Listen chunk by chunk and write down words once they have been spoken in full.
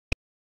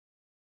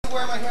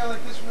wear my hair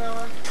like this from now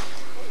on?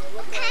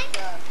 Okay.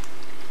 Daddy,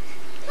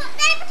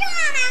 put your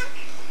arm out.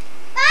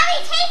 Bobby,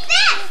 take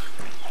this.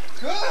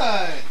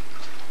 Good.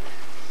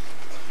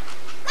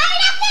 Bobby,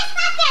 not this,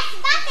 not this,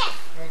 not this.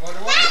 You want to go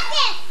underwater? Not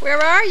this.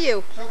 Where are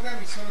you? So we're going to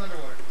be swimming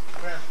underwater.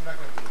 We're not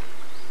going to do it.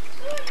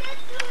 We're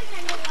not going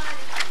underwater.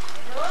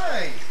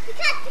 Right.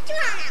 Because, put your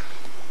arm out.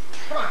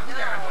 Come on, put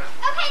your arm out.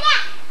 Okay,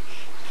 now.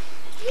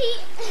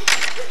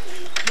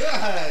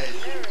 Good.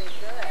 Very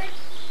good.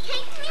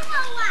 Take me for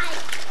a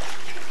while.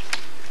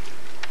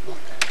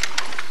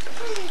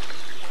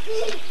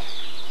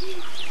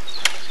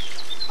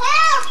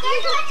 Help!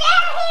 There's a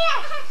bear here!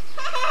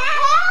 Help!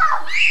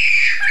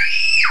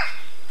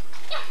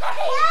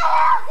 Help!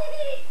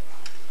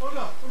 Oh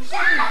no, what is that?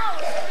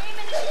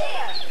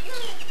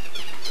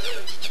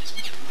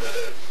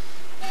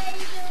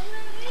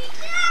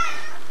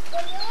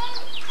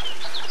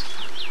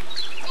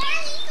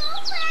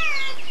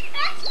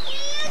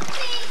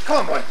 Come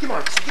on, boy. Come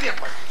on. Get up,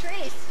 boy.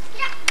 Trace.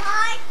 Yeah,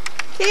 boy.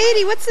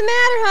 Katie, what's the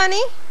matter,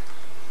 honey?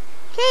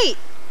 Kate,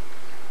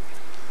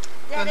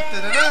 Dun, dun,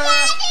 dun, dun.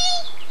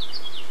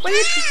 what are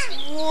you...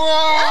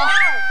 Whoa!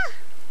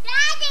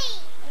 Daddy!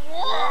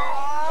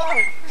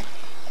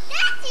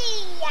 Daddy!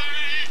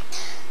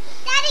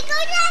 Daddy, go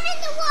down in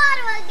the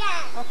water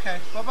again! Okay,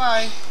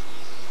 bye-bye.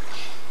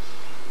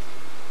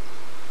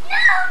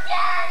 No,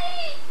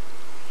 Daddy!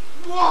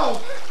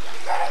 Whoa!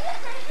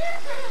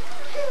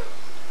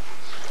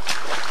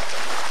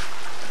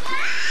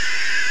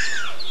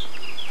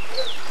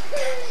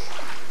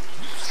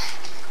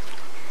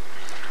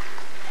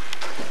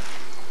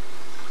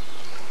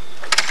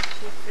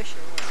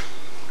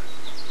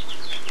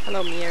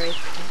 Hello, Mary.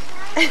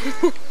 I'm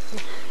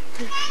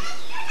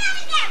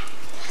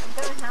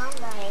going home,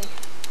 guys.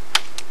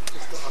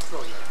 I'll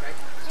throw you, okay?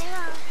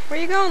 Where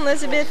are you going,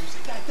 Elizabeth?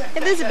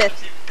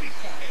 Elizabeth, Here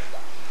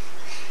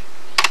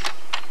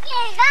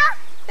you go.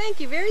 thank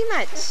you very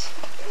much.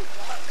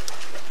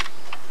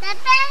 That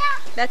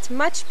better? That's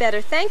much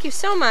better. Thank you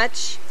so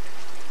much.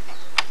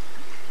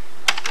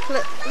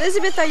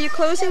 Elizabeth, are you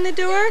closing the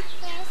door?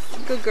 Yes.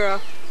 Good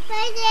girl.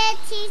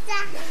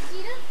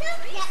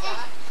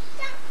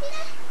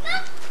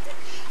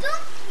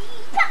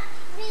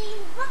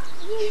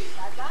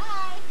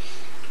 Bye-bye.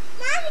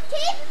 Mommy,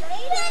 take me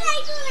when I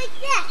go like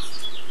this.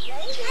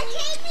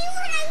 Take me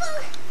when I go.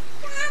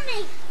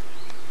 Mommy.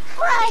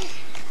 What?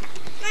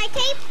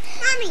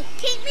 Mommy,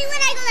 take me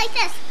when I go like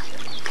this.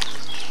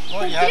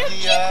 Well, you have the,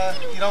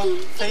 you don't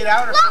fade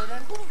out or fade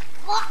in?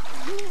 Oh,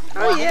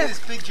 Mom, look yeah. at this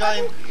big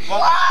giant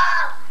bug.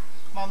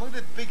 Mom, look at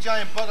the big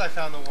giant bug I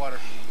found in the water.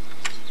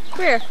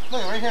 Where?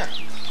 Look, right here.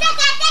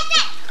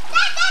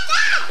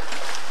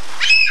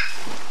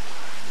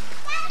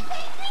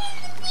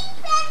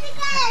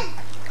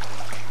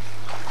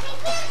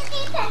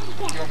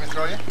 You want me to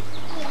throw you?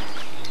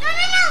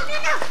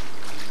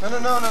 No. No.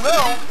 No.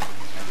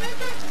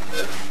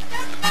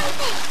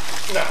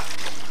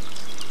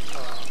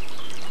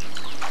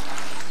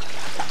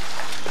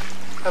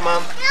 Hi,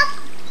 Mom.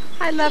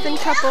 Hi, loving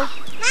couple.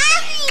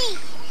 Mommy,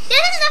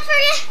 this is for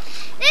you.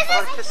 This is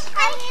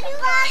especially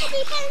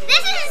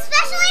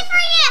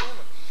for you.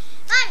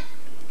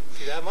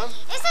 See that, Mom?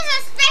 This is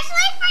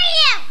especially for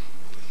you.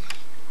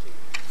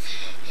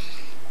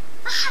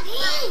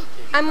 Bobby.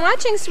 I'm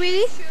watching,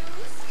 sweetie.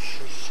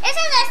 This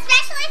is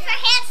especially for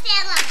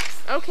handstand lovers.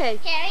 Okay.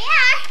 Here we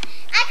are.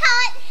 I call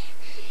it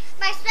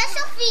my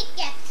special feet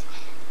gift.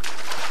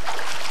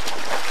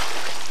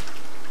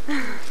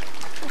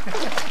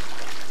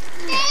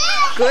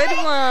 Good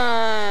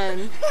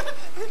one.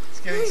 It's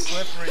getting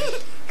slippery.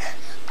 It's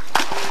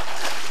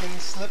getting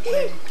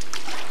slippery.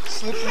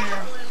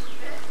 Slipperier.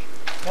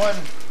 1,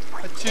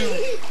 a 2,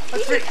 a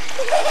 3.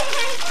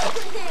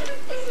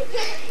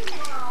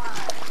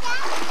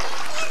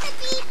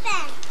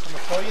 I'm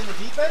gonna throw you in the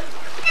deep end?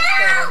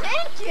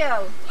 Thank you.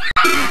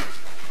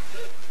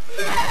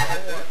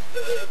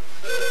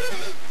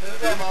 There we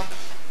go, Mom.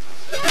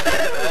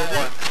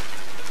 1,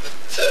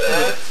 2,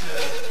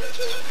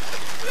 3.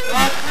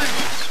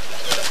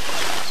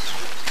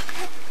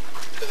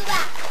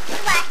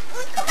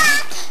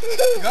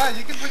 Go ahead,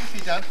 you can put your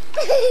feet down.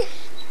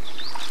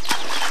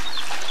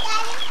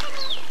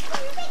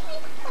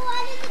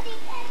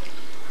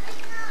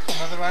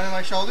 Another ride on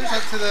my shoulders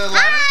up to the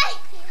ladder.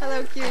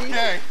 Hello, cutie.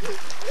 Okay,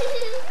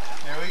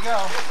 there we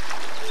go.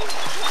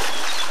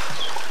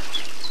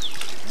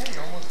 Hey, you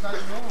almost got me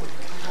over with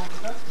your big old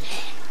dusty.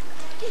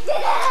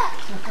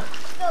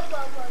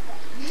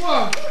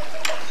 Whoa!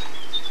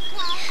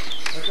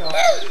 Let's go.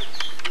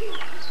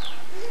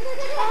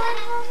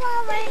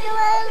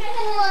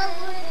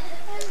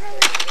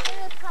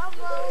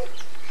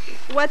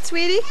 What,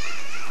 sweetie?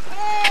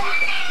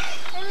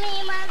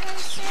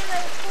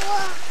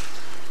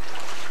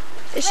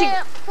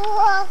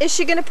 Is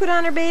she going to put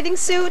on her bathing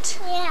suit?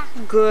 Yeah.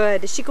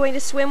 Good. Is she going to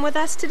swim with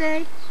us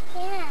today?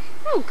 Yeah.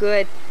 Oh,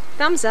 good.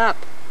 Thumbs up.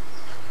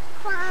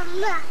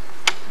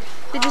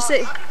 Did you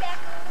say?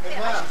 Hey,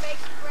 Mom.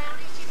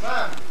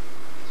 Mom.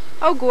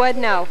 Oh, good.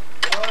 No.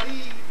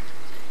 Buddy.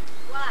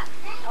 What?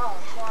 Oh,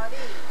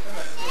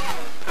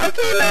 40.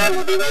 Okay, Mom,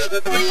 we'll be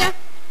waiting for you.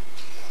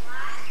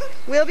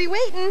 We'll be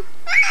waiting.